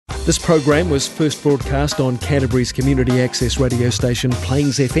This program was first broadcast on Canterbury's community access radio station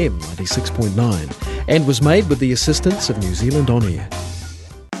Plains FM 96.9 and was made with the assistance of New Zealand On Air.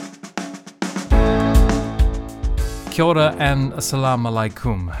 Kia ora and assalamu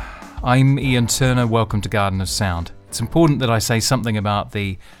alaikum. I'm Ian Turner, welcome to Garden of Sound. It's important that I say something about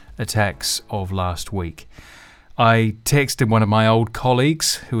the attacks of last week. I texted one of my old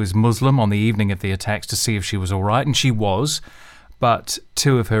colleagues who is Muslim on the evening of the attacks to see if she was alright, and she was, but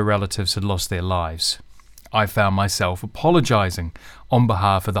two of her relatives had lost their lives. I found myself apologising on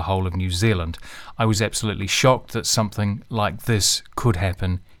behalf of the whole of New Zealand. I was absolutely shocked that something like this could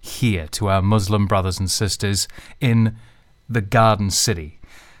happen here to our Muslim brothers and sisters in the Garden City.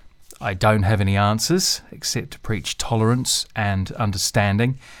 I don't have any answers except to preach tolerance and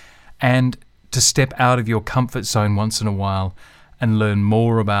understanding and to step out of your comfort zone once in a while and learn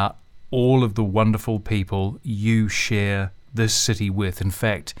more about all of the wonderful people you share this city with. In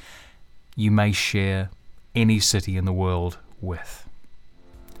fact, you may share any city in the world with.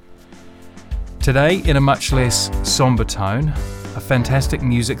 Today, in a much less sombre tone, a fantastic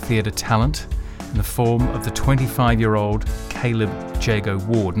music theatre talent in the form of the 25-year-old Caleb Jago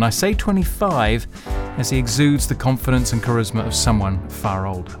Ward. And I say 25 as he exudes the confidence and charisma of someone far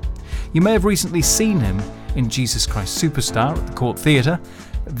older. You may have recently seen him in Jesus Christ Superstar at the Court Theatre.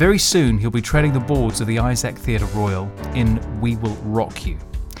 Very soon he'll be treading the boards of the Isaac Theatre Royal in We Will Rock You.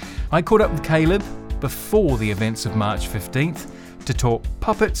 I caught up with Caleb before the events of March 15th to talk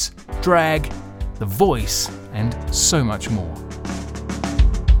puppets, drag, The Voice, and so much more.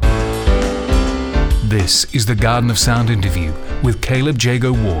 This is the Garden of Sound interview with Caleb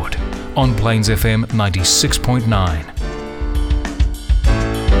Jago Ward on Plains FM 96.9.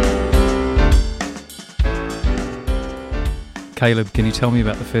 Caleb, can you tell me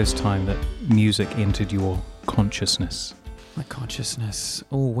about the first time that music entered your consciousness? My consciousness.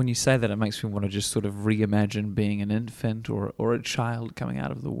 Oh, when you say that, it makes me want to just sort of reimagine being an infant or a child coming out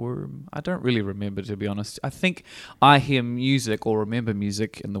of the womb. I don't really remember, to be honest. I think I hear music or remember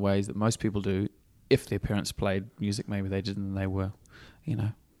music in the ways that most people do. If their parents played music, maybe they didn't and they were,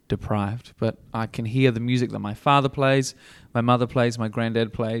 deprived. But I can hear the music that my father plays, my mother plays, my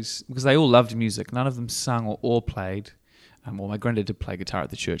granddad plays, because they all loved music. None of them sung or played. Well, my granddad did play guitar at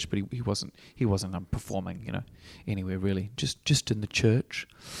the church, but he wasn't performing, anywhere really, just in the church.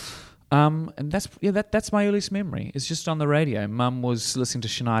 And that's my earliest memory. It's just on the radio. Mum was listening to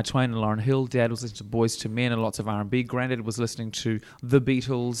Shania Twain and Lauryn Hill. Dad was listening to Boyz II Men and lots of R&B. Granddad was listening to the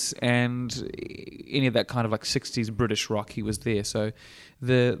Beatles and any of that kind of like 60s British rock. He was there. So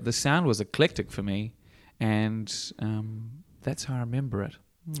the sound was eclectic for me, and that's how I remember it.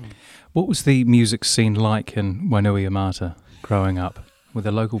 What was the music scene like in Wainuiomata growing up? Were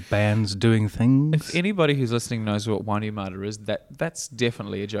the local bands doing things? If anybody who's listening knows what Wainuiomata is, that's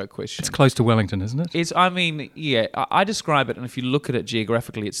definitely a joke question. It's close to Wellington, isn't it? I describe it, and if you look at it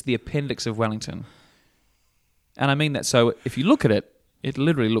geographically, it's the appendix of Wellington. And I mean that, so if you look at it, it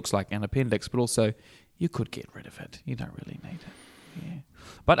literally looks like an appendix, but also you could get rid of it. You don't really need it. Yeah.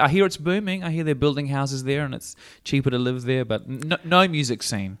 But I hear it's booming. I hear they're building houses there and it's cheaper to live there, but no music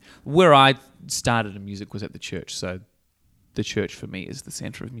scene. Where I started in music was at the church, so the church for me is the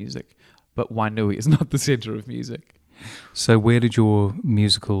centre of music, but Wainui is not the centre of music. So where did your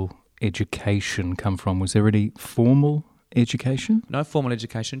musical education come from? Was there any formal education? No formal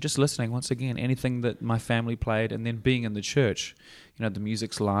education, just listening once again, anything that my family played, and then being in the church. The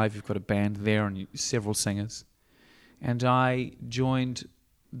music's live, you've got a band there and several singers. And I joined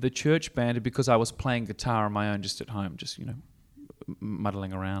the church band because I was playing guitar on my own just at home, just,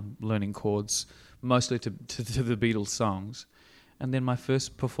 muddling around, learning chords, mostly to the Beatles songs. And then my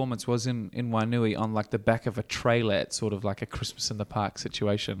first performance was in Wainui on like the back of a trailer at sort of like a Christmas in the Park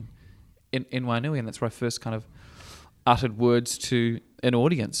situation in Wainui, and that's where I first kind of uttered words to an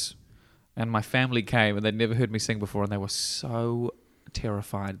audience. And my family came and they'd never heard me sing before, and they were so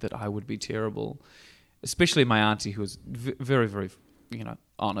terrified that I would be terrible, especially my auntie, who was very, very,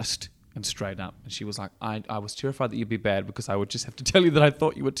 honest and straight up. And she was like, I was terrified that you'd be bad because I would just have to tell you that I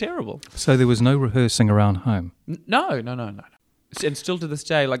thought you were terrible. So there was no rehearsing around home? No. And still to this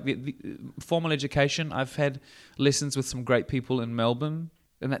day, like the formal education, I've had lessons with some great people in Melbourne,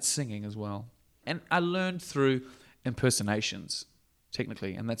 and that's singing as well. And I learned through impersonations,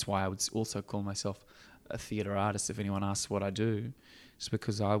 technically, and that's why I would also call myself a theatre artist if anyone asks what I do. It's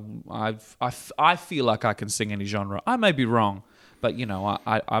because I feel like I can sing any genre. I may be wrong, but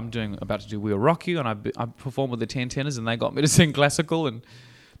I'm about to do We'll Rock You, and I performed with the Ten Tenors, and they got me to sing classical and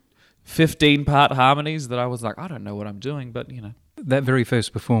 15-part harmonies that I was like, I don't know what I'm doing, but That very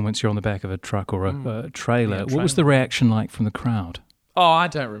first performance, you're on the back of a truck or a trailer. Yeah, What was the reaction like from the crowd? Oh, I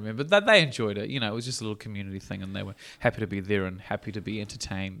don't remember. They enjoyed it. It was just a little community thing, and they were happy to be there and happy to be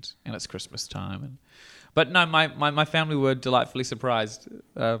entertained. And it's Christmas time. But no, my family were delightfully surprised.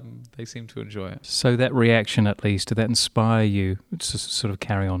 They seemed to enjoy it. So that reaction, at least, did that inspire you to sort of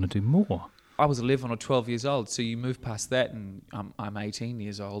carry on and do more? I was 11 or 12 years old, so you move past that, and I'm 18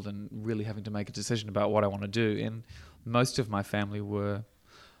 years old and really having to make a decision about what I want to do. And most of my family were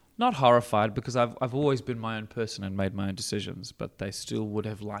not horrified, because I've always been my own person and made my own decisions, but they still would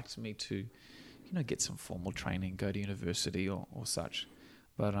have liked me to, get some formal training, go to university or such.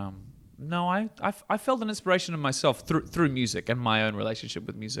 But no, I felt an inspiration in myself through music and my own relationship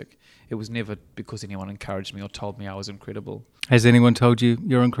with music. It was never because anyone encouraged me or told me I was incredible. Has anyone told you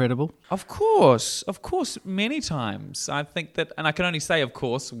you're incredible? Of course, many times. I think that, and I can only say of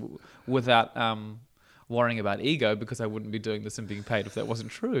course without worrying about ego, because I wouldn't be doing this and being paid if that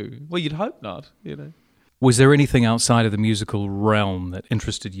wasn't true. Well, you'd hope not, Was there anything outside of the musical realm that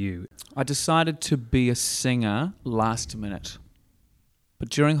interested you? I decided to be a singer last minute. But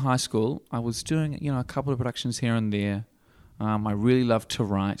during high school, I was doing, a couple of productions here and there. I really loved to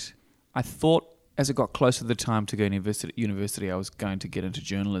write. I thought as it got closer to the time to go to university, I was going to get into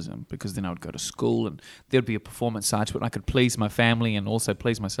journalism, because then I would go to school and there'd be a performance side to it, and I could please my family and also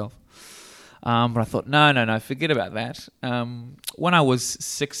please myself. But I thought, no, forget about that. When I was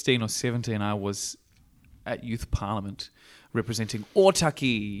 16 or 17, I was at Youth Parliament representing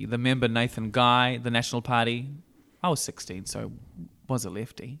Ōtaki, the member Nathan Guy, the National Party. I was 16, so was a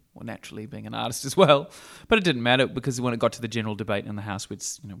lefty, well, naturally being an artist as well. But it didn't matter, because when it got to the general debate in the House, we'd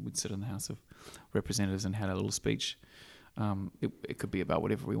sit in the House of Representatives and had a little speech. It could be about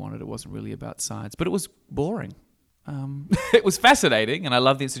whatever we wanted. It wasn't really about sides, but it was boring. It was fascinating, and I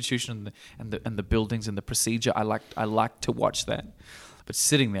loved the institution and the buildings and the procedure. I liked to watch that. But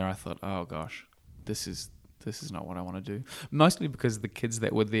sitting there, I thought, oh gosh, this is not what I want to do. Mostly because the kids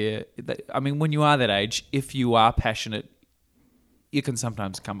that were there, when you are that age, if you are passionate, you can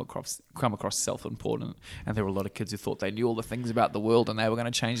sometimes come across self-important, and there were a lot of kids who thought they knew all the things about the world and they were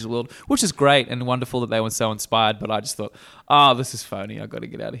going to change the world, which is great and wonderful that they were so inspired, but I just thought, this is phony, I've got to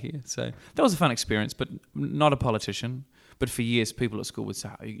get out of here. So that was a fun experience, but not a politician. But for years, people at school would say,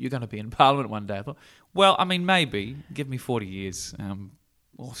 you're going to be in Parliament one day. I thought, well, maybe, give me 40 years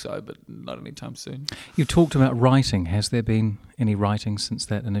or so, but not anytime soon. You've talked about writing. Has there been any writing since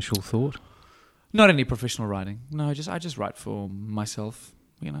that initial thought? Not any professional writing. No, I just write for myself,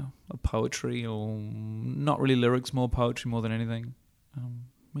 a poetry, or not really lyrics, more poetry more than anything.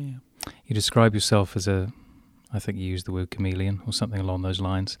 Yeah. You describe yourself as I think you used the word chameleon or something along those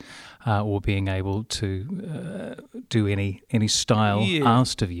lines, or being able to do any style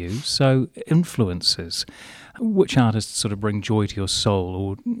asked of you. So influences, which artists sort of bring joy to your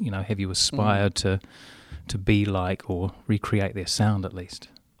soul, or have you aspired to be like or recreate their sound at least?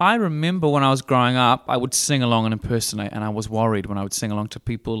 I remember when I was growing up, I would sing along and impersonate, and I was worried when I would sing along to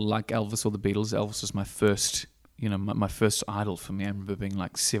people like Elvis or the Beatles. Elvis was my first, my first idol for me. I remember being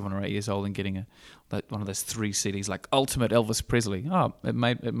like 7 or 8 years old and getting one of those 3 CDs, like Ultimate Elvis Presley. Oh, it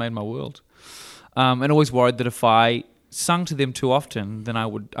made my world. And always worried that if I sung to them too often, then I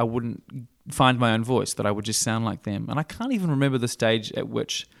wouldn't find my own voice, that I would just sound like them. And I can't even remember the stage at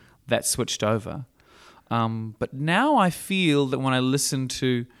which that switched over. But now I feel that when I listen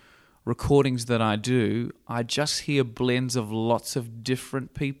to recordings that I do, I just hear blends of lots of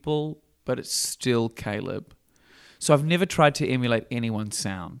different people, but it's still Caleb. So I've never tried to emulate anyone's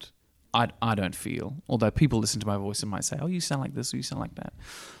sound. I don't feel, although people listen to my voice and might say, oh, you sound like this or you sound like that.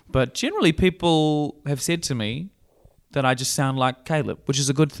 But generally people have said to me that I just sound like Caleb, which is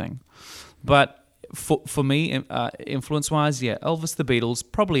a good thing. But for me, influence-wise, Elvis, the Beatles,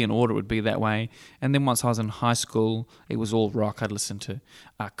 probably in order would be that way. And then once I was in high school, it was all rock. I'd listen to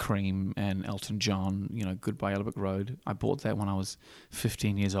Cream and Elton John, Goodbye Yellow Brick Road. I bought that when I was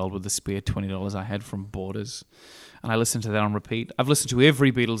 15 years old with the spare $20 I had from Borders. And I listened to that on repeat. I've listened to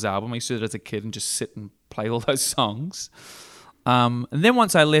every Beatles album. I used to do it as a kid and just sit and play all those songs. And then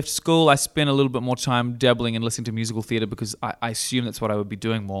once I left school, I spent a little bit more time dabbling and listening to musical theatre, because I assume that's what I would be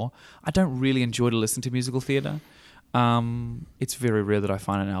doing more. I don't really enjoy to listen to musical theatre. It's very rare that I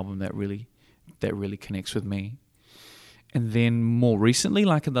find an album that really connects with me. And then more recently,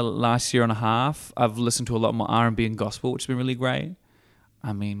 like in the last year and a half, I've listened to a lot more R&B and gospel, which has been really great.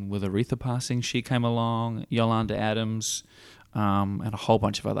 With Aretha passing, she came along, Yolanda Adams, and a whole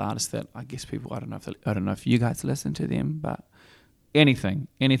bunch of other artists that I guess people, I don't know if you guys listen to them, but anything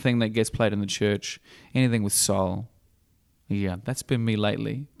that gets played in the church, anything with soul, that's been me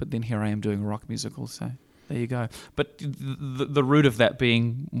lately. But then here I am doing a rock musical, so there you go. But the root of that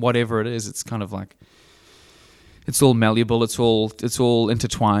being whatever it is, it's kind of like it's all malleable. It's all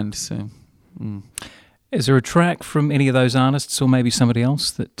intertwined. So, Is there a track from any of those artists, or maybe somebody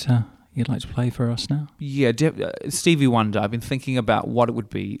else that you'd like to play for us now? yeah, Stevie Wonder. I've been thinking about what it would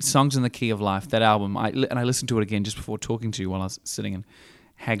be. Songs in the Key of Life. That album. I listened to it again just before talking to you while I was sitting in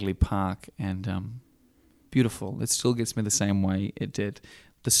Hagley Park, and beautiful. It still gets me the same way it did.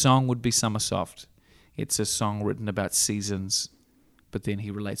 The song would be Summer Soft. It's a song written about seasons, but then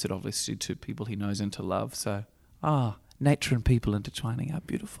he relates it obviously to people he knows and to love. So, nature and people intertwining are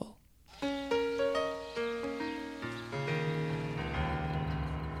beautiful.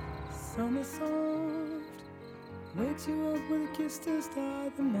 Summer soft wakes you up with a kiss to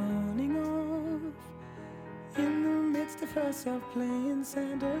start the morning off. In the midst of herself playing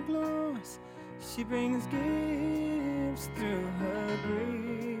Santa Claus, she brings gifts through her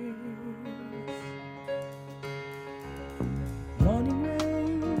grace. Morning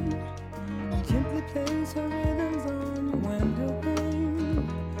rain gently plays her rhythms on your window pane,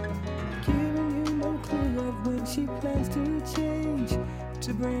 giving you no clue of when she plans to change,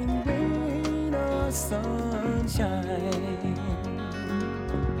 to bring rain or sunshine.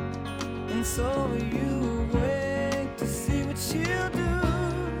 And so you wait to see what she'll do.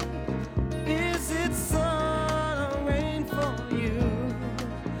 Is it sun or rain for you?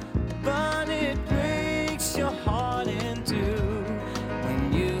 But it breaks your heart in two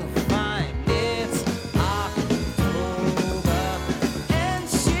when you find it's October and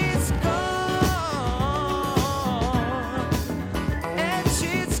she's gone. And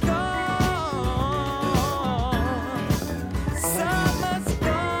she's gone. Summer's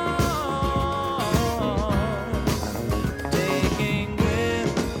gone, taking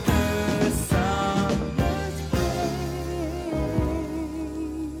with her summer's break.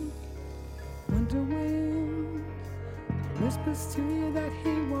 Winter wind whispers to you that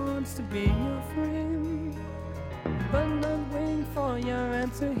he wants to be your friend, but not waiting for your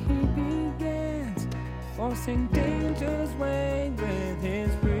answer he begins, forcing danger's way with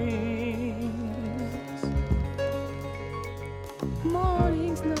his breeze.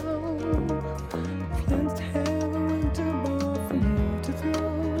 Morning snow plans to have a winter ball for you to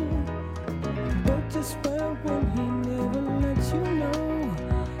throw, but just well when he never lets you know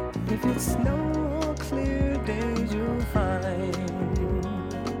if it's snow or clear days you'll find.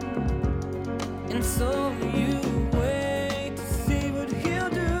 And so you wait to see what he'll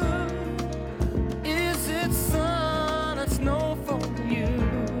do. Is it sun or snow for you?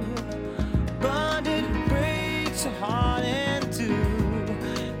 But it breaks your heart in two,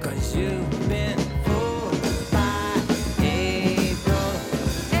 'cause you've been fooled by April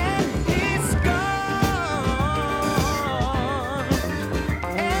and he's gone.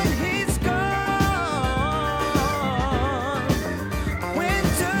 And he's gone.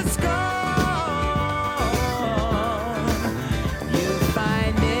 Winter's gone. You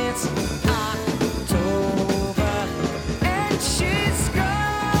find it's October and she's gone.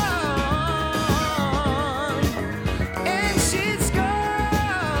 And she's gone.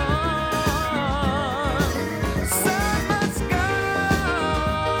 Summer's gone.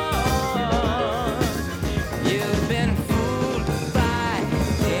 You've been fooled by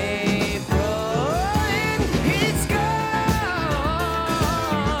April and he's gone.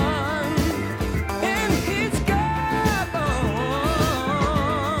 And he's gone.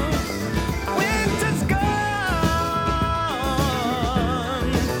 Winter's gone.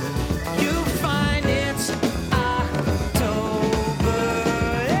 You find it's October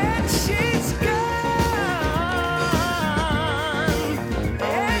and she's gone.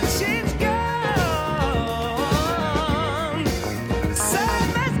 And she's gone.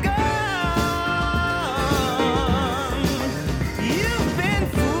 Summer's gone. You've been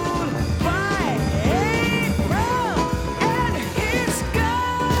fooled by April and he's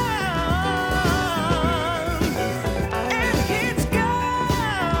gone. And he's gone.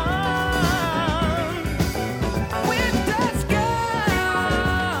 Winter's gone.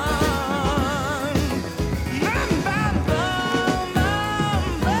 Bum, bum, bum, bum,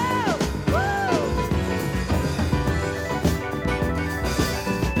 bum. Woo!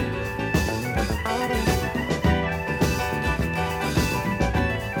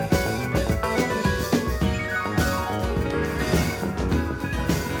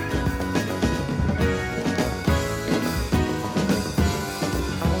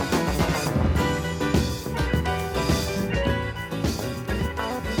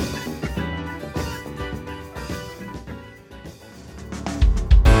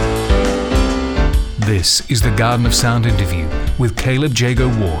 This is the Garden of Sound interview with Caleb Jago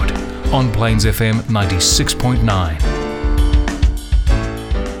Ward on Plains FM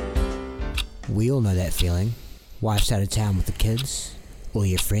 96.9. We all know that feeling. Wife's out of town with the kids. All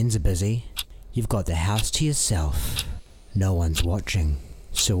your friends are busy. You've got the house to yourself. No one's watching.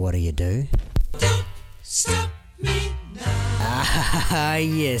 So what do? Don't stop me now. Ah,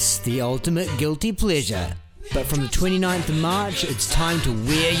 yes, the ultimate guilty pleasure. But from the 29th of March, it's time to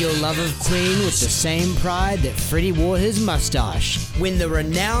wear your love of Queen with the same pride that Freddie wore his moustache. When the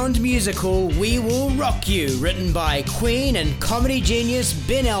renowned musical We Will Rock You, written by Queen and comedy genius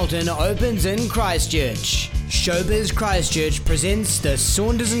Ben Elton, opens in Christchurch. Showbiz Christchurch presents the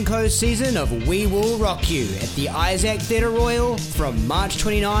Saunders & Co season of We Will Rock You at the Isaac Theatre Royal from March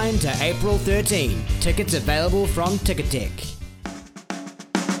 29 to April 13. Tickets available from Ticketek.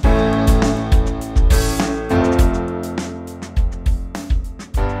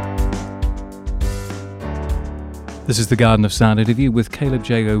 This is the Garden of Sound interview with Caleb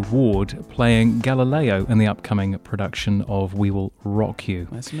Jago Ward playing Galileo in the upcoming production of We Will Rock You.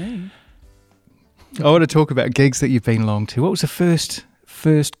 That's me. I want to talk about gigs that you've been along to. What was the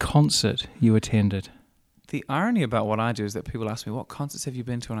first concert you attended? The irony about what I do is that people ask me, what concerts have you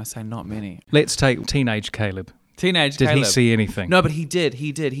been to? And I say, not many. Let's take teenage Caleb. Did Did he see anything? No, but he did.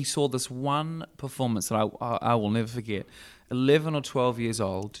 He saw this one performance that I will never forget. 11 or 12 years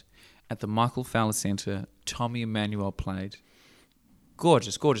old at the Michael Fowler Centre, Tommy Emmanuel played.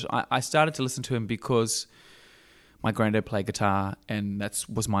 Gorgeous. I started to listen to him because my granddad played guitar, and that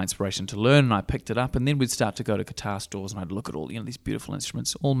was my inspiration to learn, and I picked it up. And then we'd start to go to guitar stores, and I'd look at all these beautiful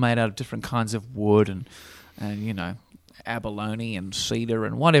instruments, all made out of different kinds of wood and abalone and cedar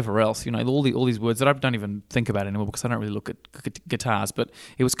and whatever else, all these words that I don't even think about anymore because I don't really look at guitars. But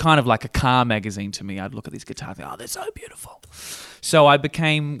it was kind of like a car magazine to me. I'd look at these guitars and think, they're so beautiful. So I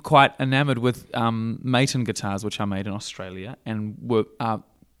became quite enamored with Maton guitars, which I made in Australia, and were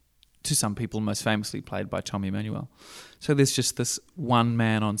to some people most famously played by Tommy Emmanuel. So there's just this one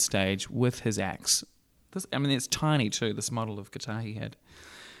man on stage with his axe. It's tiny too, this model of guitar he had.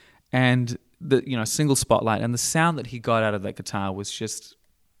 And the single spotlight, and the sound that he got out of that guitar was just,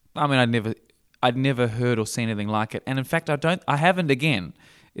 I'd never heard or seen anything like it. And in fact, I haven't again,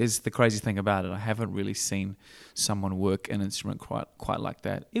 is the crazy thing about it. I haven't really seen someone work an instrument quite like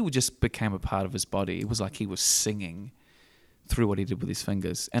that. It just became a part of his body. It was like he was singing through what he did with his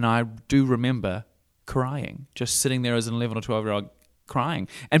fingers. And I do remember crying, just sitting there as an 11 or 12-year-old crying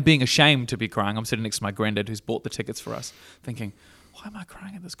and being ashamed to be crying. I'm sitting next to my granddad who's bought the tickets for us, thinking, why am I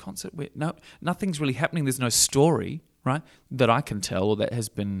crying at this concert? Nothing's really happening. There's no story, right, that I can tell or that has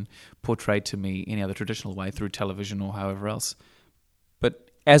been portrayed to me any other traditional way through television or however else. But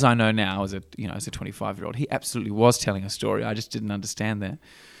as I know now, as a 25-year-old, he absolutely was telling a story. I just didn't understand that.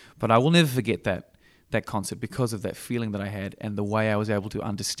 But I will never forget that concert because of that feeling that I had and the way I was able to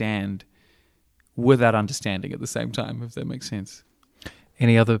understand without understanding at the same time, if that makes sense.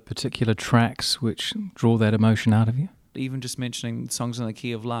 Any other particular tracks which draw that emotion out of you? Even just mentioning Songs in the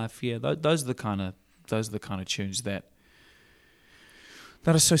Key of Life, yeah, those are the kind of tunes that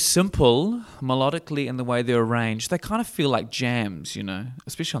are so simple melodically in the way they're arranged. They kind of feel like jams,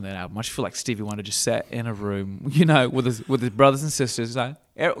 especially on that album. I just feel like Stevie Wonder just sat in a room, with his brothers and sisters, like,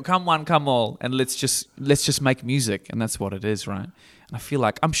 come one, come all, and let's just make music, and that's what it is, right? And I feel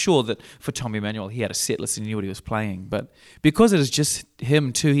like, I'm sure that for Tommy Emmanuel, he had a set list and he knew what he was playing, but because it is just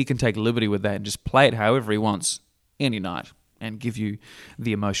him too, he can take liberty with that and just play it however he wants any night and give you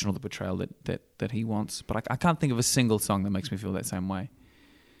the emotion or the betrayal that he wants. But I can't think of a single song that makes me feel that same way,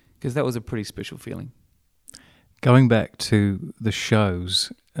 because that was a pretty special feeling. Going back to the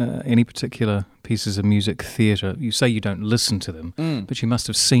shows, any particular pieces of music theatre? You say you don't listen to them, but you must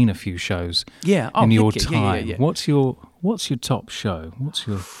have seen a few shows in your time. Yeah. What's your top show?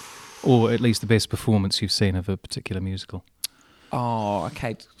 Or at least the best performance you've seen of a particular musical? Oh,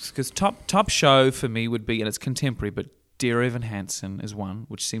 okay. Because top show for me would be, and it's contemporary, but Dear Evan Hansen is one,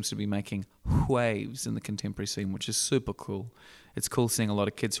 which seems to be making waves in the contemporary scene, which is super cool. It's cool seeing a lot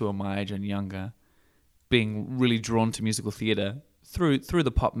of kids who are my age and younger being really drawn to musical theatre through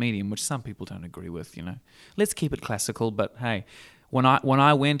the pop medium, which some people don't agree with. Let's keep it classical, but hey, when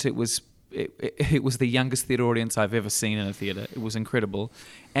I went, it was the youngest theatre audience I've ever seen in a theatre. It was incredible,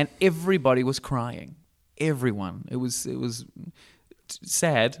 and everybody was crying. Everyone. It was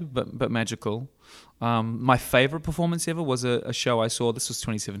sad but magical. My favourite performance ever was a show I saw. This was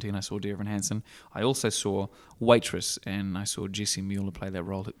 2017. I saw Dear Evan Hansen. I also saw Waitress, and I saw Jessie Mueller play that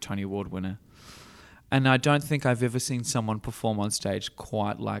role, Tony Award winner. And I don't think I've ever seen someone perform on stage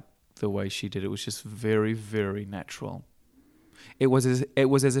quite like the way she did. It was just very, very natural. It was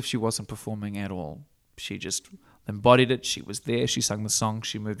as if she wasn't performing at all. She just embodied it. She was there. She sang the song.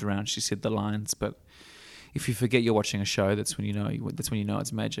 She moved around. She said the lines. But if you forget you're watching a show, that's when you know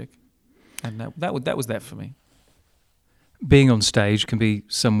it's magic. And that was that for me. being on stage can be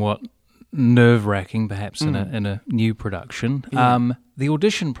somewhat nerve-wracking, perhaps in a new production. Yeah. The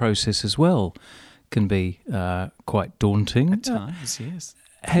audition process as well can be quite daunting. At times, yes.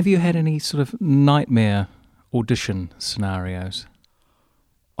 Have you had any sort of nightmare audition scenarios?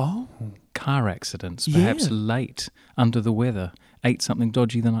 Oh. Car accidents, perhaps Yeah. late, under the weather, ate something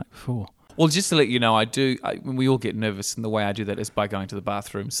dodgy the night before. Well, just to let you know, we all get nervous, and the way I do that is by going to the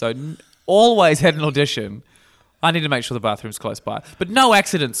bathroom. So always had an audition. I need to make sure the bathroom's close by. But no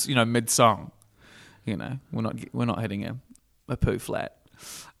accidents, mid-song. We're not hitting a poo flat.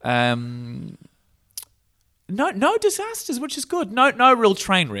 No disasters, which is good. No real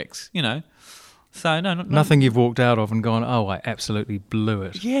train wrecks, So no, Nothing you've walked out of and gone, oh, I absolutely blew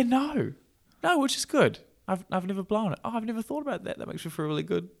it. Yeah, no, which is good. I've never blown it. Oh, I've never thought about that. That makes me feel really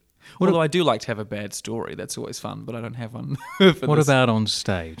good. Although I do like to have a bad story. That's always fun, but I don't have one. What about on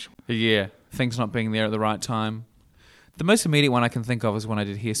stage? Yeah, things not being there at the right time. The most immediate one I can think of is when I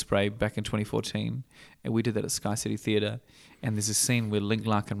did Hairspray back in 2014, and we did that at Sky City Theatre. And there's a scene where Link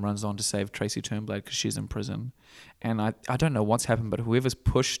Larkin runs on to save Tracy Turnblade because she's in prison. And I don't know what's happened, but whoever's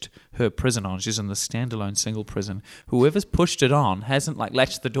pushed her prison on, she's in the standalone single prison, whoever's pushed it on hasn't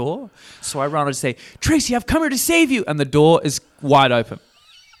latched the door. So I run on to say, Tracy, I've come here to save you. And the door is wide open.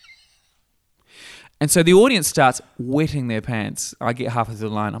 And so the audience starts wetting their pants. I get halfway through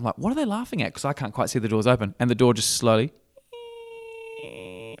the line. I'm like, what are they laughing at? Because I can't quite see the doors open. And the door just slowly...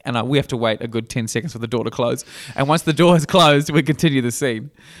 And we have to wait a good 10 seconds for the door to close. And once the door is closed, we continue the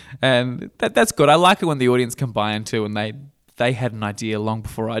scene. And that's good. I like it when the audience can buy into and they had an idea long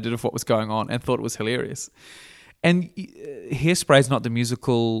before I did of what was going on and thought it was hilarious. And Hairspray is not the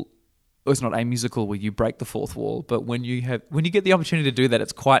musical... It's not a musical where you break the fourth wall. But when you get the opportunity to do that,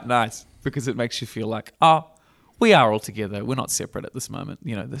 it's quite nice because it makes you feel like, oh, we are all together. We're not separate at this moment.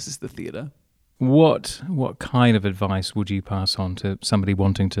 This is the theatre. What kind of advice would you pass on to somebody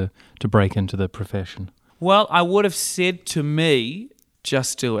wanting to break into the profession? Well, I would have said to me,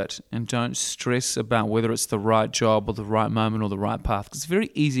 just do it and don't stress about whether it's the right job or the right moment or the right path. Because it's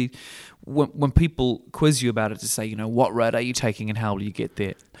very easy when people quiz you about it to say, what road are you taking and how will you get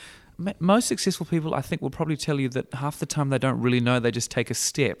there? Most successful people, I think, will probably tell you that half the time they don't really know, they just take a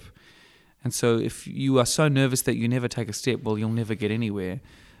step. And so if you are so nervous that you never take a step, well, you'll never get anywhere.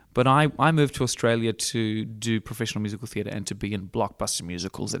 But I moved to Australia to do professional musical theatre and to be in blockbuster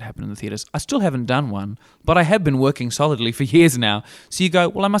musicals that happen in the theatres. I still haven't done one, but I have been working solidly for years now. So you go,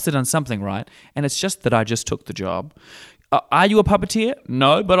 well, I must have done something right. And it's just that I just took the job. Are you a puppeteer?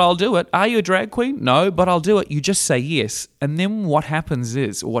 No, but I'll do it. Are you a drag queen? No, but I'll do it. You just say yes. And then what happens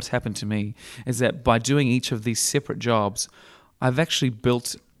is, or what's happened to me, is that by doing each of these separate jobs, I've actually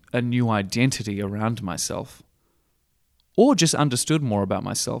built a new identity around myself. Or just understood more about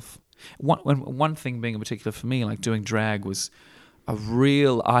myself. One thing being in particular for me, like doing drag, was a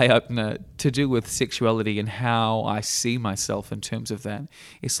real eye-opener to do with sexuality and how I see myself in terms of that.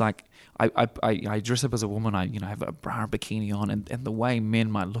 It's like I dress up as a woman, I have a bra and bikini on, and the way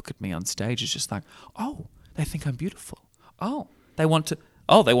men might look at me on stage is just like, oh, they think I'm beautiful. Oh, they want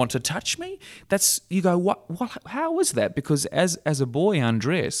to touch me? You go, what, how is that? Because as a boy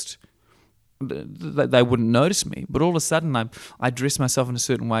undressed, they wouldn't notice me, but all of a sudden I dress myself in a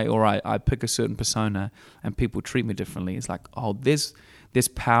certain way, or I pick a certain persona, and people treat me differently. It's like, oh, there's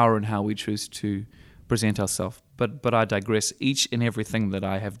power in how we choose to present ourselves. But I digress. Each and everything that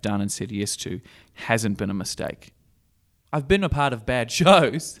I have done and said yes to hasn't been a mistake. I've been a part of bad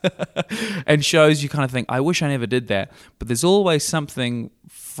shows, and shows you kind of think, I wish I never did that. But there's always something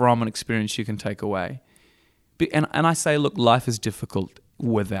from an experience you can take away. And I say, look, life is difficult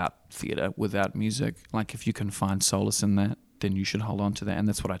without theatre, without music. Like, if you can find solace in that, then you should hold on to that. And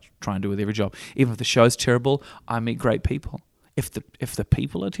that's what I try and do with every job. Even if the show's terrible, I meet great people. If the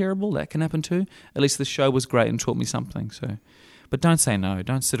people are terrible, that can happen too. At least the show was great and taught me something. So, but don't say no.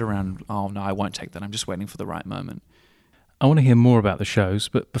 Don't sit around, oh no, I won't take that. I'm just waiting for the right moment. I want to hear more about the shows,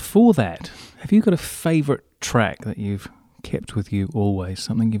 but before that, have you got a favourite track that you've kept with you always,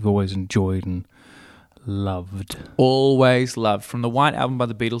 something you've always enjoyed and loved? Always loved. From the White Album by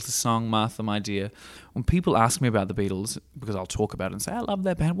the Beatles, the song Martha, My Dear. When people ask me about the Beatles, because I'll talk about it and say, I love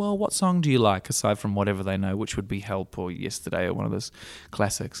that band. Well, what song do you like, aside from whatever they know, which would be Help or Yesterday or one of those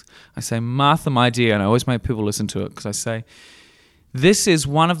classics? I say, Martha, My Dear, and I always make people listen to it, because I say, this is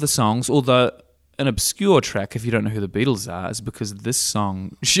one of the songs, although an obscure track, if you don't know who the Beatles are, is because this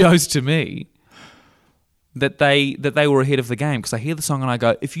song shows to me that they were ahead of the game. Because I hear the song and I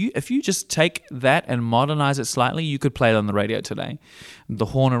go, if you just take that and modernize it slightly, you could play it on the radio today. The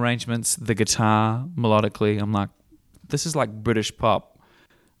horn arrangements, the guitar melodically, I'm like, this is like British pop.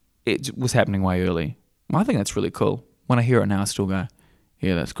 It was happening way early. I think that's really cool. when I hear it now, I still go,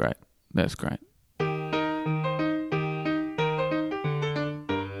 yeah, that's great. That's great.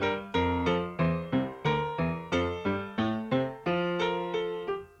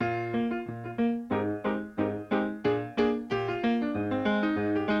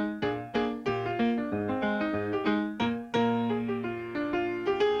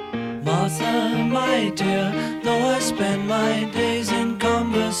 Martha, my dear, though I spend my days in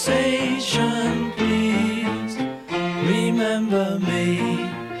conversation, please remember me.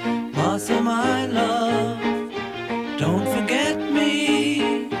 Martha, my love, don't forget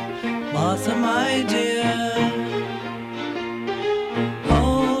me. Martha, my dear,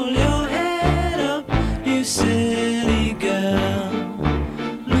 hold your head up, you silly girl.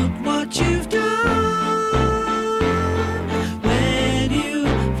 Look what you've done.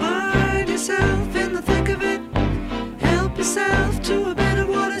 Yourself to a better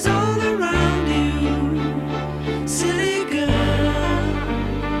what is all around you. Silly girl,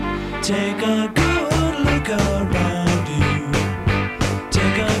 take a good look around you.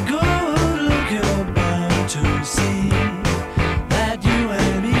 Take a good look, you're bound to see that you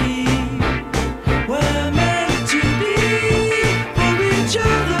and me were meant to be for each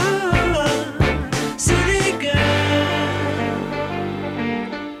other. Silly girl.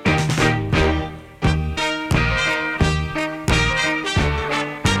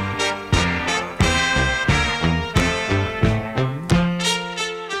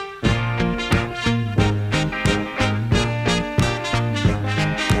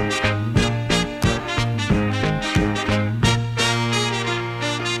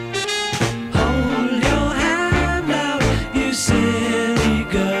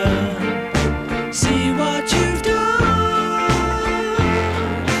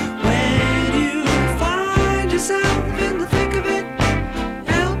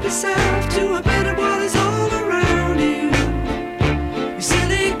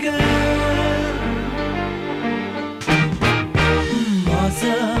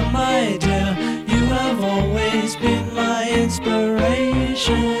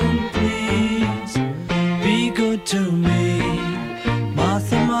 Please be good to me,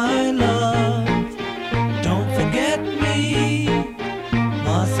 Martha, my love. Don't forget me,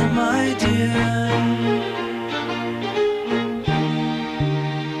 Martha, my dear.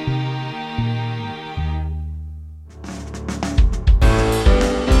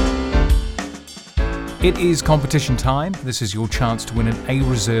 It is competition time. This is your chance to win an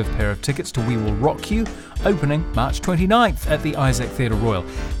A-Reserve pair of tickets to We Will Rock You, opening March 29th at the Isaac Theatre Royal.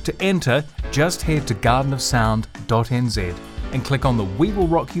 To enter, just head to gardenofsound.nz and click on the We Will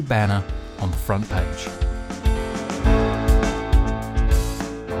Rock You banner on the front page.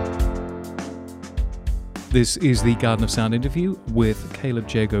 This is the Garden of Sound interview with Caleb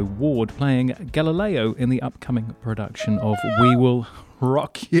Jago Ward playing Galileo in the upcoming production of We Will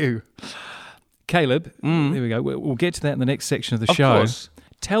Rock You. Caleb, there we go. We'll get to that in the next section of the show. Course.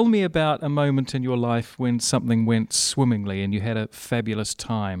 Tell me about a moment in your life when something went swimmingly and you had a fabulous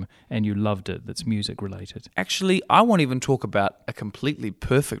time and you loved it that's music related. Actually, I won't even talk about a completely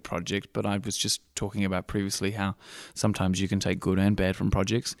perfect project, but I was just talking about previously how sometimes you can take good and bad from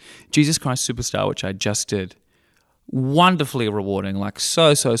projects. Jesus Christ Superstar, which I just did, wonderfully rewarding, like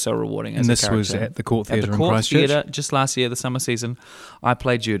so rewarding. And this was at the Court Theatre in Christchurch? At the Court Theatre, just last year, the summer season, I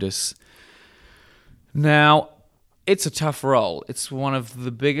played Judas. Now, it's a tough role. It's one of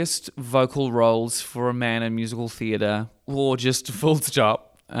the biggest vocal roles for a man in musical theatre, or just full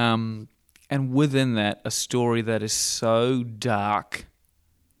stop. And within that, a story that is so dark,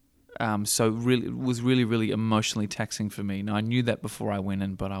 it was really emotionally taxing for me. Now, I knew that before I went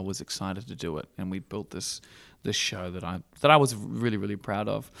in, but I was excited to do it, and we built this show that I was really proud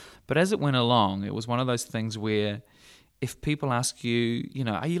of. But as it went along, it was one of those things where, if people ask you,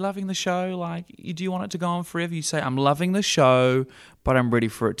 are you loving the show? Like, do you want it to go on forever? You say, I'm loving the show, but I'm ready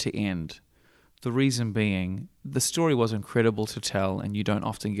for it to end. The reason being, the story was incredible to tell, and you don't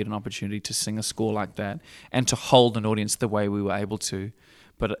often get an opportunity to sing a score like that and to hold an audience the way we were able to.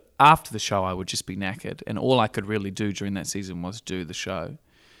 But after the show, I would just be knackered, and all I could really do during that season was do the show.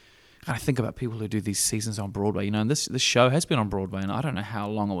 And I think about people who do these seasons on Broadway, and this show has been on Broadway, and I don't know how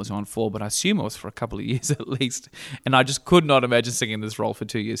long it was on for, but I assume it was for a couple of years at least. And I just could not imagine singing this role for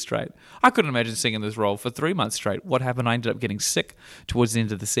 2 years straight. I couldn't imagine singing this role for 3 months straight. What happened? I ended up getting sick towards the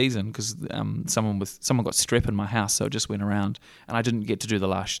end of the season because someone got strep in my house, so it just went around, and I didn't get to do the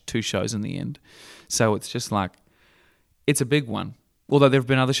last 2 shows in the end. So it's just like, it's a big one. Although there have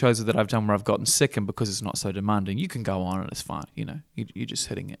been other shows that I've done where I've gotten sick, and because it's not so demanding, you can go on and it's fine. You're just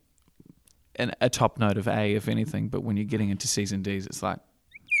hitting it. And a top note of A, if anything, but when you're getting into season Ds, it's like,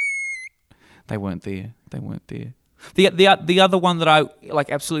 they weren't there. The other one that I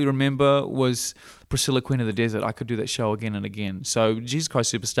absolutely remember was Priscilla, Queen of the Desert. I could do that show again and again. So Jesus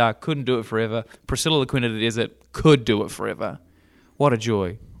Christ Superstar, couldn't do it forever. Priscilla, the Queen of the Desert, could do it forever. What a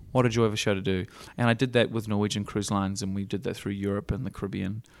joy. What a joy of a show to do. And I did that with Norwegian Cruise Lines, and we did that through Europe and the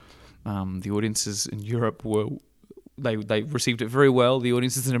Caribbean. The audiences in Europe they received it very well. The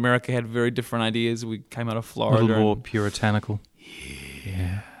audiences in America had very different ideas. We came out of Florida. A little more puritanical.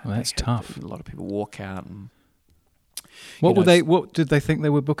 Yeah. Well, that's tough. A lot of people walk out and... What did they think they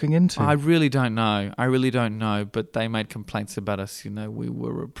were booking into? I really don't know. But they made complaints about us. We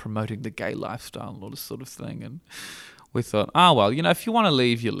were promoting the gay lifestyle and all this sort of thing. And we thought, if you want to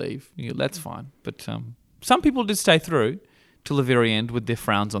leave, you leave. That's fine. But some people did stay through till the very end with their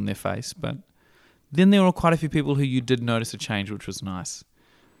frowns on their face. But then there were quite a few people who you did notice a change, which was nice.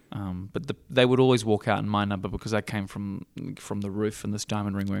 But they would always walk out in my number because I came from the roof in this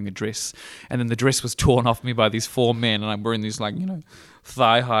diamond ring wearing a dress, and then the dress was torn off me by these 4 men, and I'm wearing these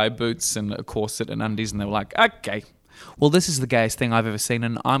thigh-high boots and a corset and undies, and they were like, okay, well, this is the gayest thing I've ever seen,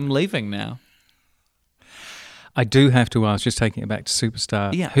 and I'm leaving now. I do have to ask, just taking it back to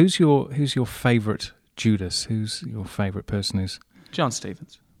Superstar, yeah. Who's your favourite Judas? Who's your favourite person? John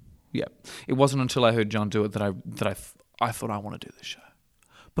Stevens. Yeah. It wasn't until I heard John do it that I thought I want to do this show.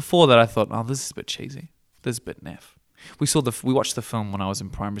 Before that, I thought, this is a bit cheesy. This is a bit naff. We watched the film when I was in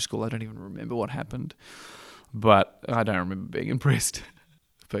primary school. I don't even remember what happened, but I don't remember being impressed.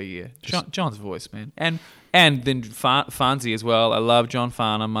 But yeah, John's voice, man, and then Farnsey as well. I love John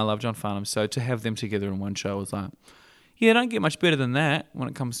Farnham. So to have them together in one show was like, yeah, don't get much better than that when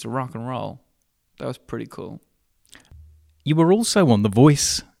it comes to rock and roll. That was pretty cool. You were also on The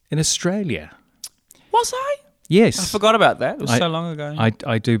Voice in Australia. Was I? Yes. I forgot about that. It was so long ago.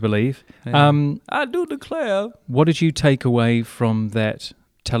 I do believe. Yeah. I do declare. What did you take away from that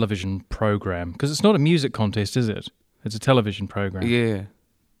television program? Because it's not a music contest, is it? It's a television program. Yeah.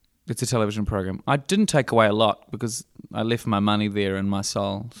 It's a television program. I didn't take away a lot because I left my money there and my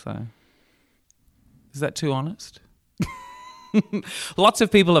soul. So, is that too honest? Lots of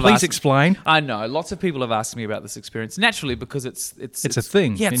people have asked. Please explain. I know. Lots of people have asked me about this experience. Naturally, because it's a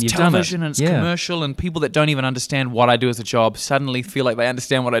thing. Yeah, it's and television and it's commercial, and people that don't even understand what I do as a job suddenly feel like they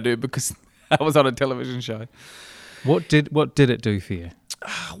understand what I do because I was on a television show. What did it do for you?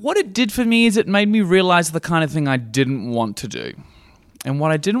 What it did for me is it made me realize the kind of thing I didn't want to do. And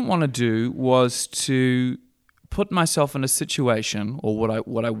what I didn't want to do was to put myself in a situation, or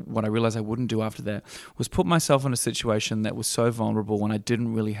what I realized I wouldn't do after that, was put myself in a situation that was so vulnerable when I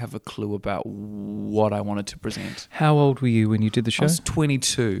didn't really have a clue about what I wanted to present. How old were you when you did the show? I was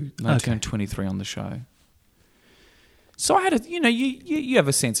 22. I turned 23 on the show. So I had you have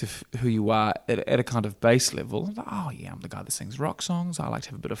a sense of who you are at a kind of base level. Like, oh yeah, I'm the guy that sings rock songs. I like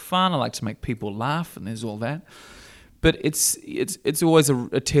to have a bit of fun. I like to make people laugh, and there's all that. But it's always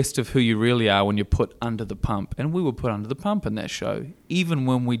a test of who you really are when you're put under the pump. And we were put under the pump in that show. Even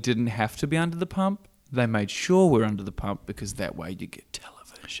when we didn't have to be under the pump, they made sure we're under the pump because that way you get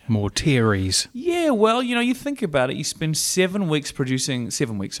television. More tearies. Yeah, well, you think about it. You spend 7 days producing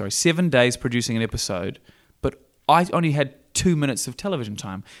an episode, but I only had 2 minutes of television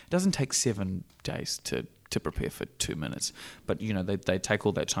time. It doesn't take 7 days to prepare for 2 minutes, but they take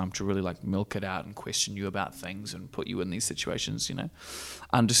all that time to really milk it out and question you about things and put you in these situations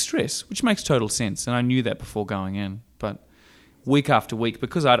under stress, which makes total sense, and I knew that before going in. But week after week,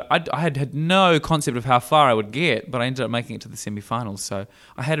 because I had no concept of how far I would get, but I ended up making it to the semi-finals, so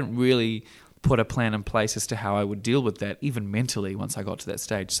I hadn't really put a plan in place as to how I would deal with that, even mentally, once I got to that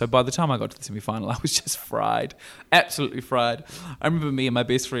stage. So by the time I got to the semi-final, I was just fried, absolutely fried. I remember me and my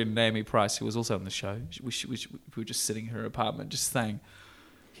best friend, Naomi Price, who was also on the show, we were just sitting in her apartment just saying,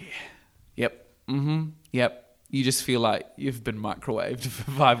 yeah, yep, yep. You just feel like you've been microwaved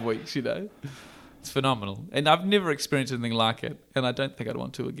for 5 weeks, It's phenomenal. And I've never experienced anything like it, and I don't think I'd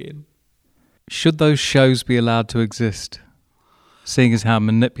want to again. Should those shows be allowed to exist, seeing as how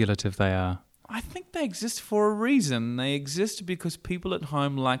manipulative they are? I think they exist for a reason. They exist because people at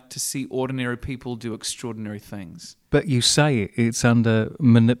home like to see ordinary people do extraordinary things. But you say it's under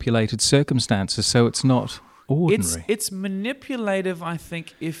manipulated circumstances, so it's not ordinary. It's manipulative, I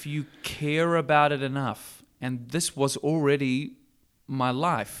think, if you care about it enough. And this was already my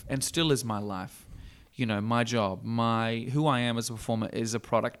life, and still is my life. My job, who I am as a performer is a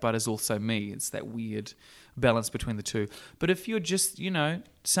product, but is also me. It's that weird balance between the two. But if you're just,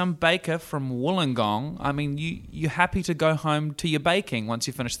 some baker from Wollongong, I mean, you're happy to go home to your baking once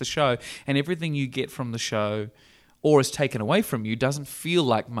you finish the show, and everything you get from the show or is taken away from you doesn't feel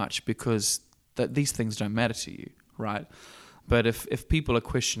like much because these things don't matter to you, right? But if people are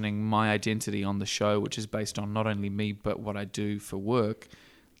questioning my identity on the show, which is based on not only me but what I do for work,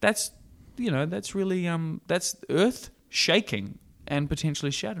 that's really that's earth shaking and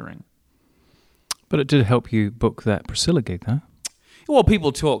potentially shattering. But it did help you book that Priscilla gig, though. Well,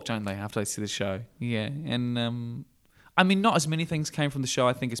 people talk, don't they, after they see the show? Yeah, and I mean, not as many things came from the show,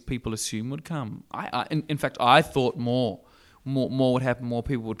 I think, as people assume would come. In fact, I thought more would happen, more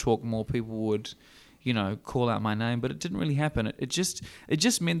people would talk, more people would, call out my name, but it didn't really happen. It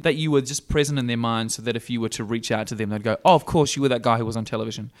just meant that you were just present in their minds, so that if you were to reach out to them, they'd go, "Oh, of course, you were that guy who was on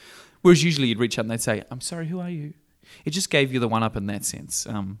television." Whereas usually you'd reach out and they'd say, "I'm sorry, who are you?" It just gave you the one-up in that sense.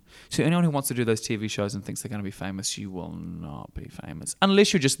 So anyone who wants to do those TV shows and thinks they're going to be famous, you will not be famous.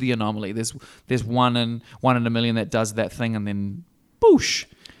 Unless you're just the anomaly. There's one in a million that does that thing, and then, boosh,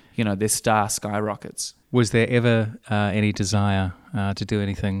 their star skyrockets. Was there ever any desire to do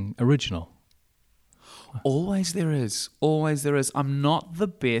anything original? Always there is. Always there is. I'm not the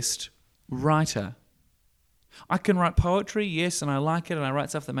best writer. I can write poetry, yes, and I like it, and I write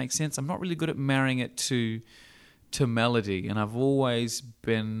stuff that makes sense. I'm not really good at marrying it to melody, and I've always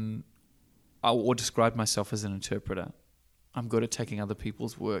been, or described myself as an interpreter. I'm good at taking other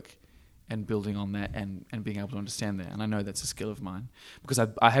people's work and building on that and being able to understand that, and I know that's a skill of mine because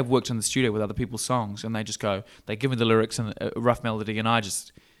I have worked in the studio with other people's songs, and they give me the lyrics and a rough melody, and I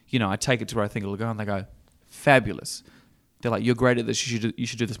just, I take it to where I think it'll go, and they go, fabulous. They're like, "You're great at this. You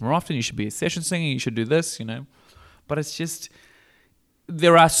should do this more often. You should be a session singer. You should do this." But it's just,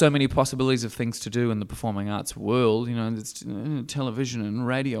 there are so many possibilities of things to do in the performing arts world. It's television and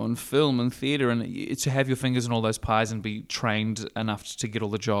radio and film and theatre, and to have your fingers in all those pies and be trained enough to get all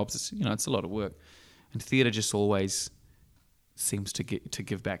the jobs. It's a lot of work, and theatre just always seems to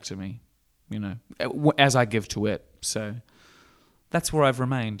give back to me, as I give to it. So that's where I've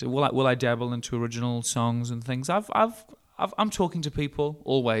remained. Will I dabble into original songs and things? I'm talking to people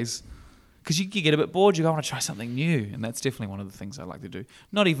always, because you get a bit bored. You go, "I want to try something new," and that's definitely one of the things I like to do.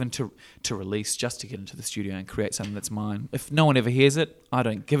 Not even to release, just to get into the studio and create something that's mine. If no one ever hears it, I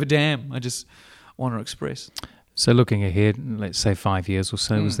don't give a damn. I just want to express. So looking ahead, let's say 5 years or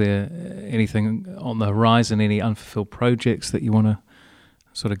so, is there anything on the horizon, any unfulfilled projects that you want to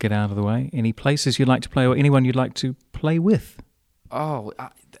sort of get out of the way? Any places you'd like to play, or anyone you'd like to play with? Oh,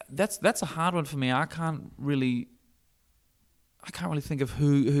 that's a hard one for me. I can't really think of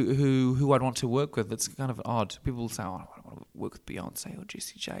who I'd want to work with. It's kind of odd. People say, "Oh, I want to work with Beyonce or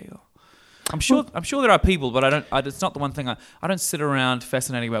Jessie J." Or I'm sure there are people, but it's not the one thing. I don't sit around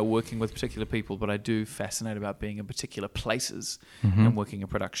fascinating about working with particular people, but I do fascinate about being in particular places and working in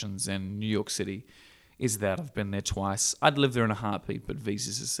productions. And New York City is that. I've been there twice. I'd live there in a heartbeat, but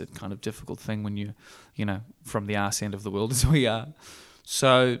visas is a kind of difficult thing when you're, from the arse end of the world as we are.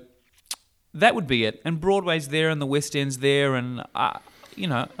 So that would be it. And Broadway's there, and the West End's there, and I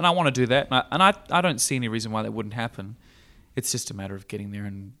want to do that. And I don't see any reason why that wouldn't happen. It's just a matter of getting there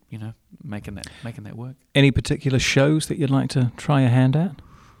and making that work. Any particular shows that you'd like to try your hand at?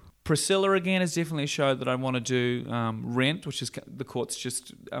 Priscilla again is definitely a show that I want to do. Rent, which is the courts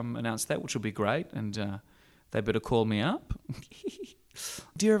just announced that, which will be great, and they better call me up.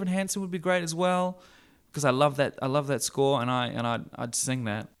 Dear Evan Hansen would be great as well, because I love that score, and I'd sing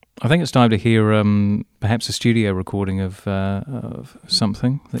that. I think it's time to hear perhaps a studio recording of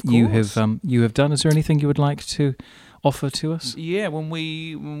something that you have done. Is there anything you would like to offer to us? Yeah, when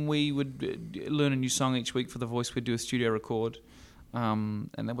we would learn a new song each week for The Voice, we'd do a studio record. And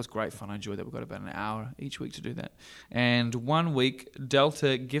that was great fun. I enjoyed that. We got about an hour each week to do that. And one week,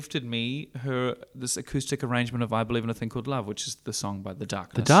 Delta gifted me this acoustic arrangement of "I Believe in a Thing Called Love," which is the song by The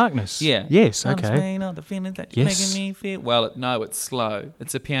Darkness. The Darkness? Yeah. Yes, okay. The feeling that you're making me feel. Well, no, it's slow.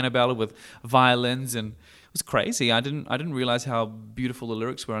 It's a piano ballad with violins, and it was crazy. I didn't realize how beautiful the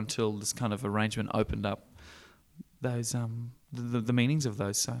lyrics were until this kind of arrangement opened up those the meanings of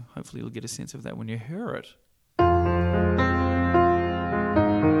those. So hopefully you'll get a sense of that when you hear it.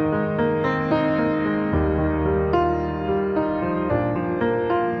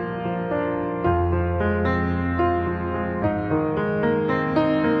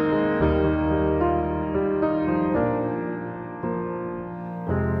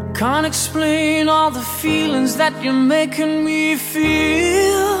 Can't explain all the feelings that you're making me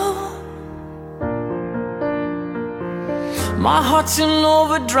feel. My heart's in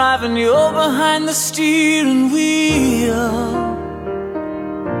overdrive and you're behind the steering wheel.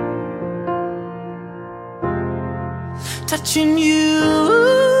 Touching you,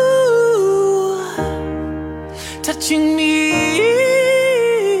 touching me,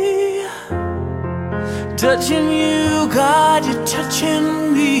 touching you, God, you're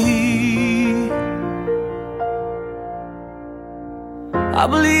touching me. I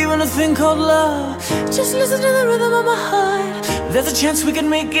believe in a thing called love. Just listen to the rhythm of my heart. There's a chance we can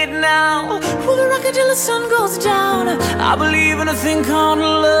make it now. We'll rock it till the sun goes down. I believe in a thing called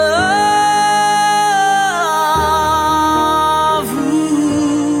love.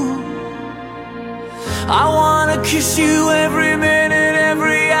 Ooh. I wanna kiss you every minute,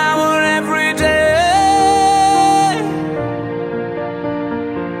 every hour, every day.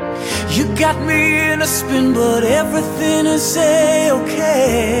 You got me in a spin, but everything is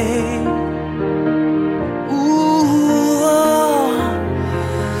okay. Ooh,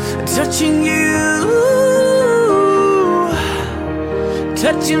 touching you,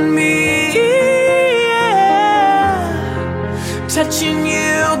 touching me, yeah. Touching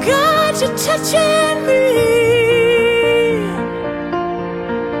you, God, you're touching me.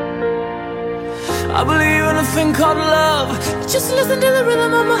 I believe in a thing called love. Just listen to the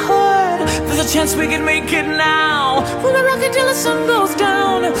rhythm of my heart. There's a chance we can make it now. We'll rock it till the sun goes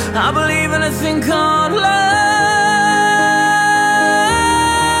down. I believe in a thing called love.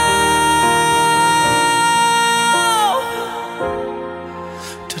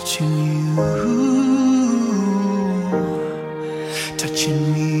 Touching you,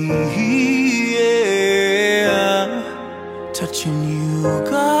 touching me, yeah. Touching you,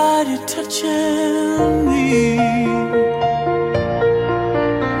 God, you're touching me.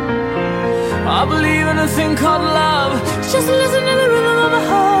 I believe in a thing called love. Just listen to the rhythm of my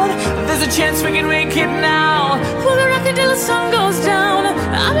heart. There's a chance we can make it now. We'll rock it till the sun goes down.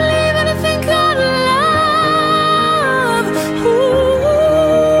 I believe in a thing called love. Ooh.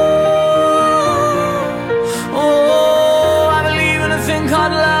 Oh, I believe in a thing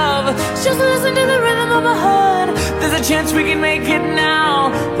called love. Just listen to the rhythm of my heart. There's a chance we can make it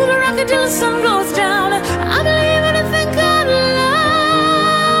now. We'll rock it till the sun goes down. I believe in a thing called love.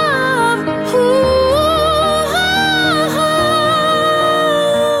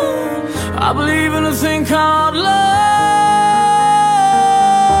 I believe in a thing called love.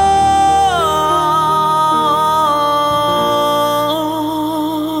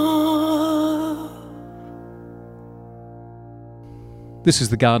 This is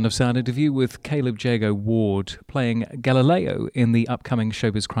the Garden of Sound interview with Caleb Jago Ward playing Galileo in the upcoming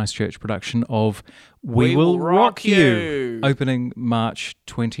Showbiz Christchurch production of We Will Rock You, opening March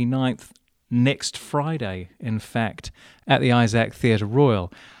 29th, next Friday, in fact, at the Isaac Theatre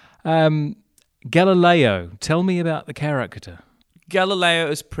Royal. Galileo, tell me about the character.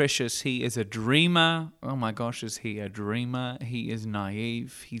 Galileo is precious. He is a dreamer. Oh my gosh, is he a dreamer? He is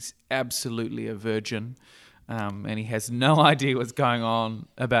naive. He's absolutely a virgin. And he has no idea what's going on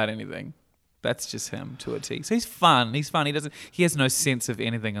about anything. That's just him to a T. So he's fun. He's fun. He has no sense of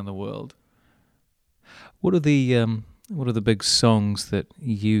anything in the world. What are the big songs that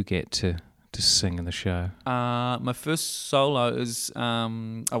you get to sing in the show? My first solo is I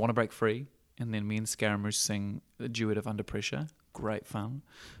Want to Break Free, and then me and Scaramouche sing a duet of Under Pressure. Great fun.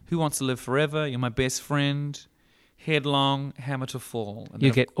 Who Wants to Live Forever? You're My Best Friend. Headlong, Hammer to Fall. And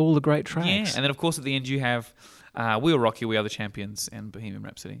you get all the great tracks. Yeah, and then of course at the end you have We Will Rock You, We Are the Champions, and Bohemian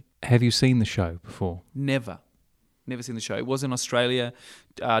Rhapsody. Have you seen the show before? Never seen the show. It was in Australia,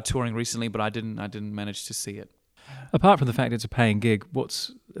 touring recently, but I didn't manage to see it. Apart from the fact it's a paying gig,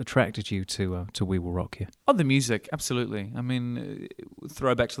 what's attracted you to We Will Rock You? Oh, the music, absolutely. I mean,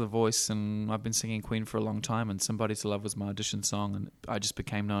 throwback to The Voice, and I've been singing Queen for a long time, and Somebody to Love was my audition song, and I just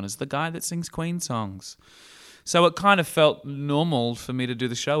became known as the guy that sings Queen songs. So it kind of felt normal for me to do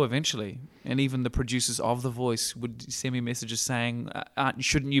the show eventually. And even the producers of The Voice would send me messages saying,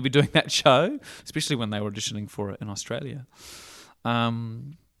 shouldn't you be doing that show? Especially when they were auditioning for it in Australia.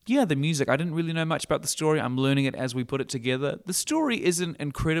 Yeah, the music. I didn't really know much about the story. I'm learning it as we put it together. The story isn't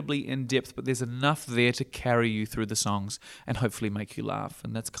incredibly in-depth, but there's enough there to carry you through the songs and hopefully make you laugh.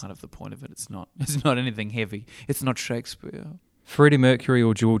 And that's kind of the point of it. It's not anything heavy. It's not Shakespeare. Freddie Mercury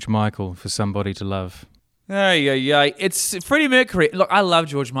or George Michael for Somebody to Love? Yeah. It's Freddie Mercury. Look, I love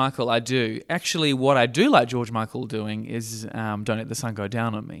George Michael. I do. Actually, what I do like George Michael doing is Don't Let the Sun Go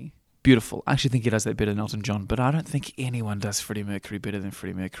Down on Me. Beautiful. I actually think he does that better than Elton John, but I don't think anyone does Freddie Mercury better than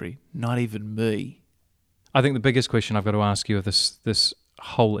Freddie Mercury. Not even me. I think the biggest question I've got to ask you of this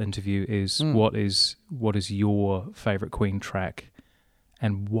whole interview is what is your favourite Queen track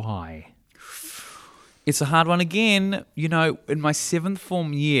and why? It's a hard one again. You know, in my 7th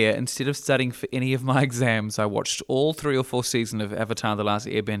form year, instead of studying for any of my exams, I watched all 3 or 4 seasons of Avatar: The Last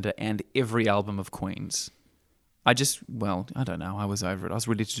Airbender and every album of Queen's. I don't know. I was over it. I was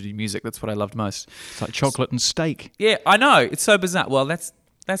ready to do music. That's what I loved most. It's like chocolate and steak. Yeah, I know. It's so bizarre. Well, that's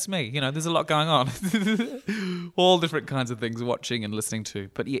That's me. You know, there's a lot going on. All different kinds of things watching and listening to.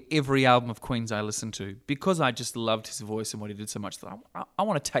 But yeah, every album of Queen's I listened to because I just loved his voice and what he did so much that I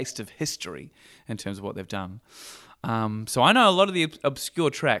want a taste of history in terms of what they've done. So I know a lot of the obscure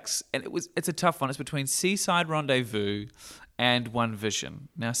tracks, and it's a tough one. It's between Seaside Rendezvous and One Vision.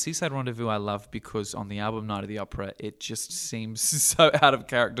 Now, Seaside Rendezvous I love because on the album Night of the Opera, it just seems so out of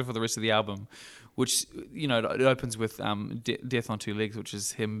character for the rest of the album, which, you know, it opens with Death on Two Legs, which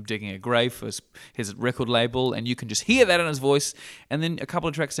is him digging a grave for his record label, and you can just hear that in his voice. And then a couple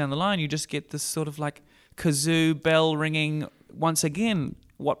of tracks down the line, you just get this sort of like kazoo bell ringing, once again,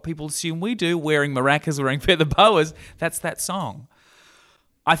 what people assume we do, wearing maracas, wearing feather boas. That's that song.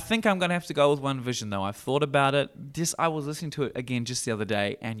 I think I'm going to have to go with One Vision, though. I've thought about it. I was listening to it again just the other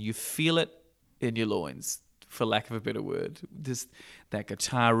day, and you feel it in your loins, for lack of a better word. Just that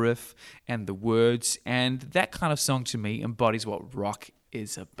guitar riff and the words, and that kind of song to me embodies what rock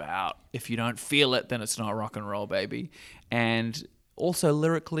is about. If you don't feel it, then it's not rock and roll, baby. And also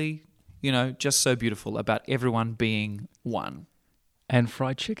lyrically, you know, just so beautiful about everyone being one. And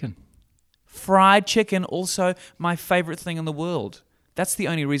Fried Chicken. Fried chicken, also my favorite thing in the world. That's the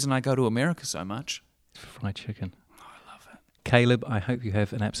only reason I go to America so much. Fried chicken. Oh, I love it. Caleb, I hope you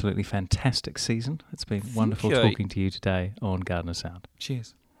have an absolutely fantastic season. It's been wonderful you. talking to you today on Gardener Sound.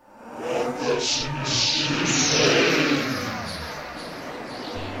 Cheers.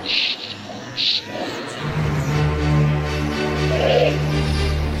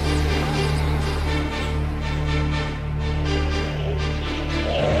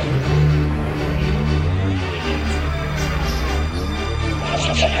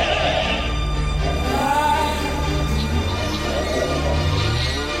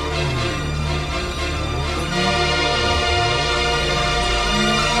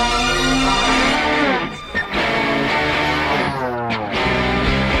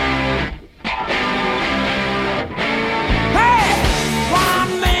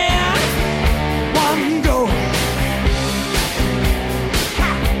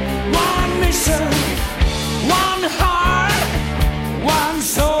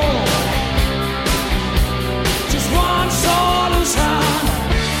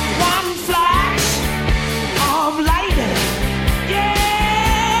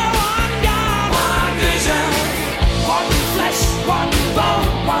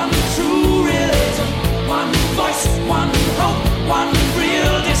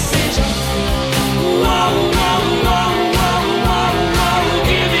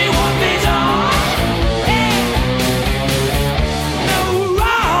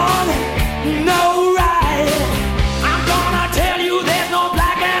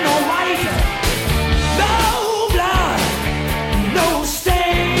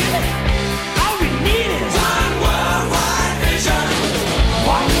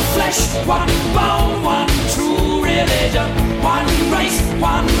 One bone, one true religion, one race,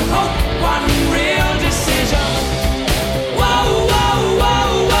 one hope, one real decision. Whoa, whoa, whoa,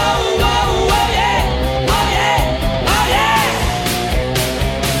 whoa, whoa, whoa, yeah, oh yeah, oh yeah.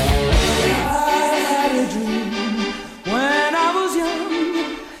 I had a dream when I was young,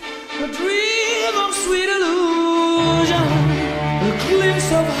 a dream of sweet illusion, a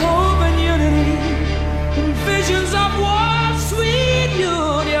glimpse of hope and unity, and visions of one sweet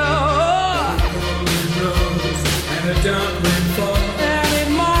union. And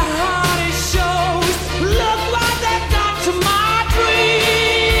in my heart it shows. Look what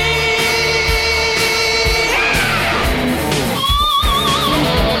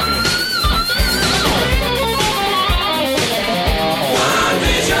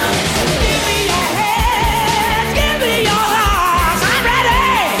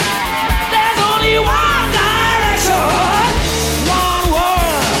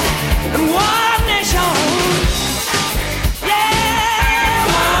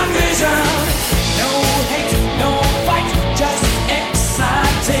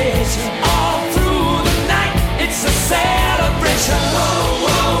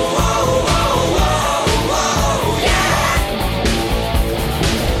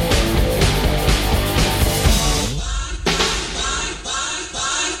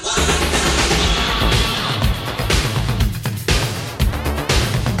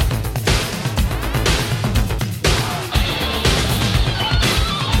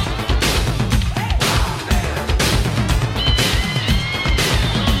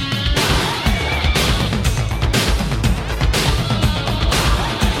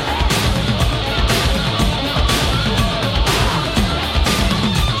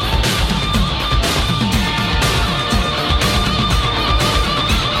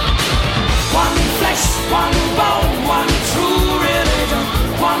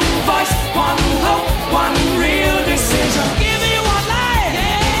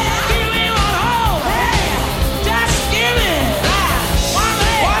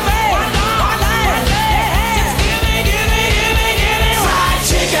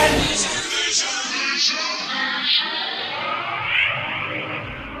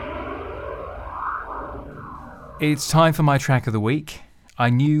It's time for my track of the week. I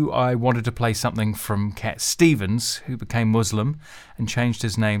knew I wanted to play something from Cat Stevens, who became Muslim and changed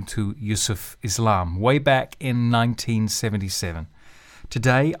his name to Yusuf Islam way back in 1977.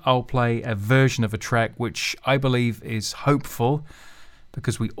 Today I'll play a version of a track which I believe is hopeful,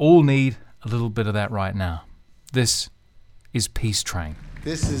 because we all need a little bit of that right now. This is Peace Train.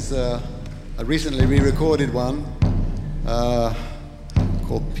 This is a recently re-recorded one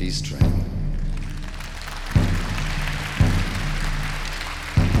called Peace Train.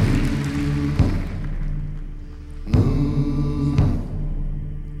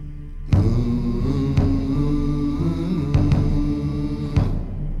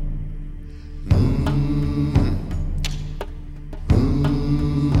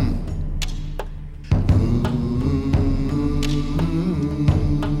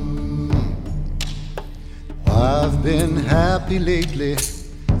 I've been happy lately,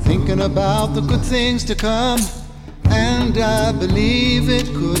 thinking about the good things to come, and I believe it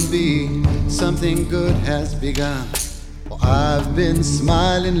could be something good has begun. Well, I've been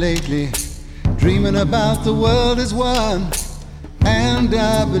smiling lately, dreaming about the world as one, and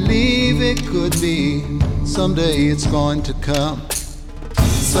I believe it could be someday it's going to come.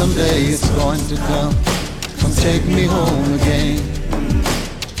 Someday it's going to come. Come take me home again.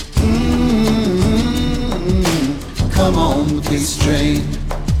 Come on the peace train.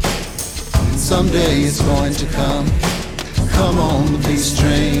 Someday it's going to come. Come on the peace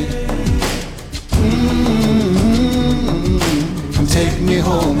train. Come take me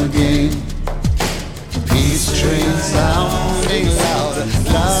home again. Peace train sounding louder.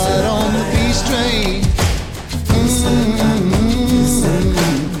 Light on the peace train.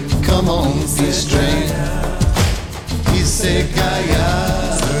 Come on the peace train. Isekaya.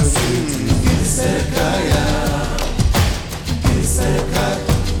 Isekaya.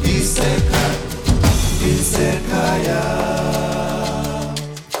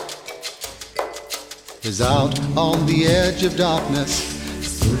 Is out on the edge of darkness,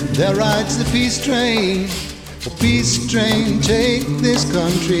 there rides the peace train. Oh, peace train, take this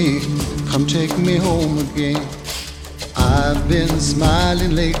country, come take me home again. I've been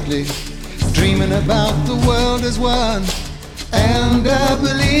smiling lately, dreaming about the world as one, and I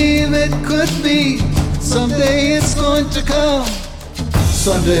believe it could be someday it's going to come.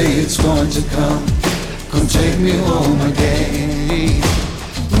 Someday it's going to come. Come take me home again.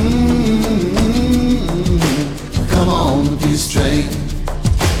 Come on the peace train.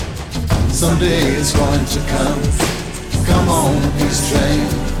 Someday it's going to come. Come on the peace train.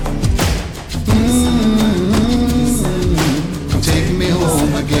 Come take me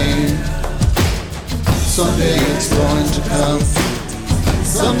home again. Someday it's going to come.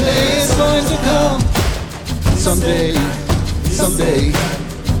 Someday it's going to come. Someday, someday,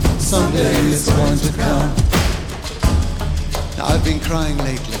 someday it's going to come. Now I've been crying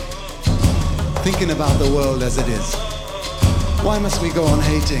lately, thinking about the world as it is. Why must we go on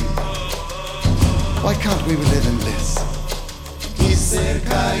hating? Why can't we live in bliss?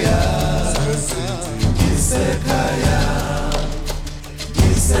 Isekaya, Isekaya,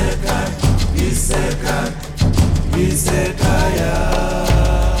 Isekaya, Isekaya, Isekaya.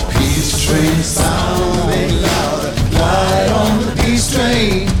 Peace train sounding louder, light on the peace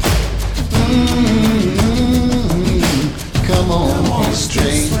train. Come on, peace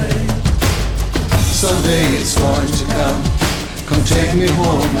train. Someday it's going to come. Come take me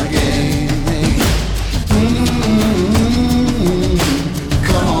home again.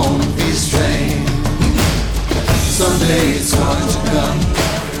 Come on, peace train. Someday it's going to come.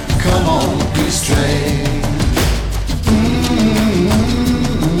 Come on, peace train.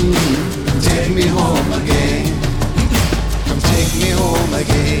 Take me home again. Come take me home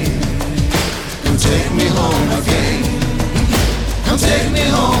again. Come take me home again. Come take me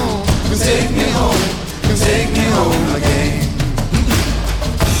home. Come take me home. Come take me home again.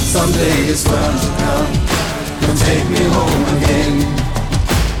 Someday it's going to come. Come take me home again.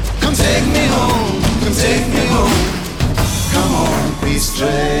 Come take me home. Come take me home. Come on, peace train.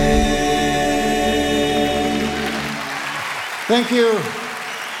 Thank you.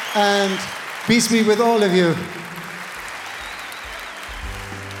 And peace be with all of you.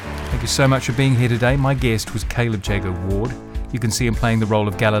 Thank you so much for being here today. My guest was Caleb Jago Ward. You can see him playing the role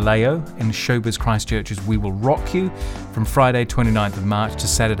of Galileo in Showbiz Christchurch's We Will Rock You from Friday 29th of March to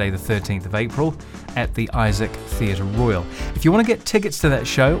Saturday the 13th of April at the Isaac Theatre Royal. If you want to get tickets to that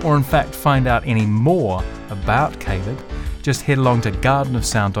show, or in fact find out any more about Caleb, just head along to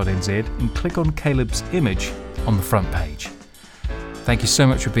gardenofsound.nz and click on Caleb's image on the front page. Thank you so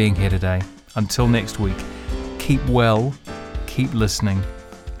much for being here today. Until next week, keep well, keep listening,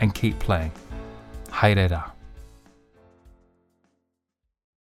 and keep playing. Haere rā.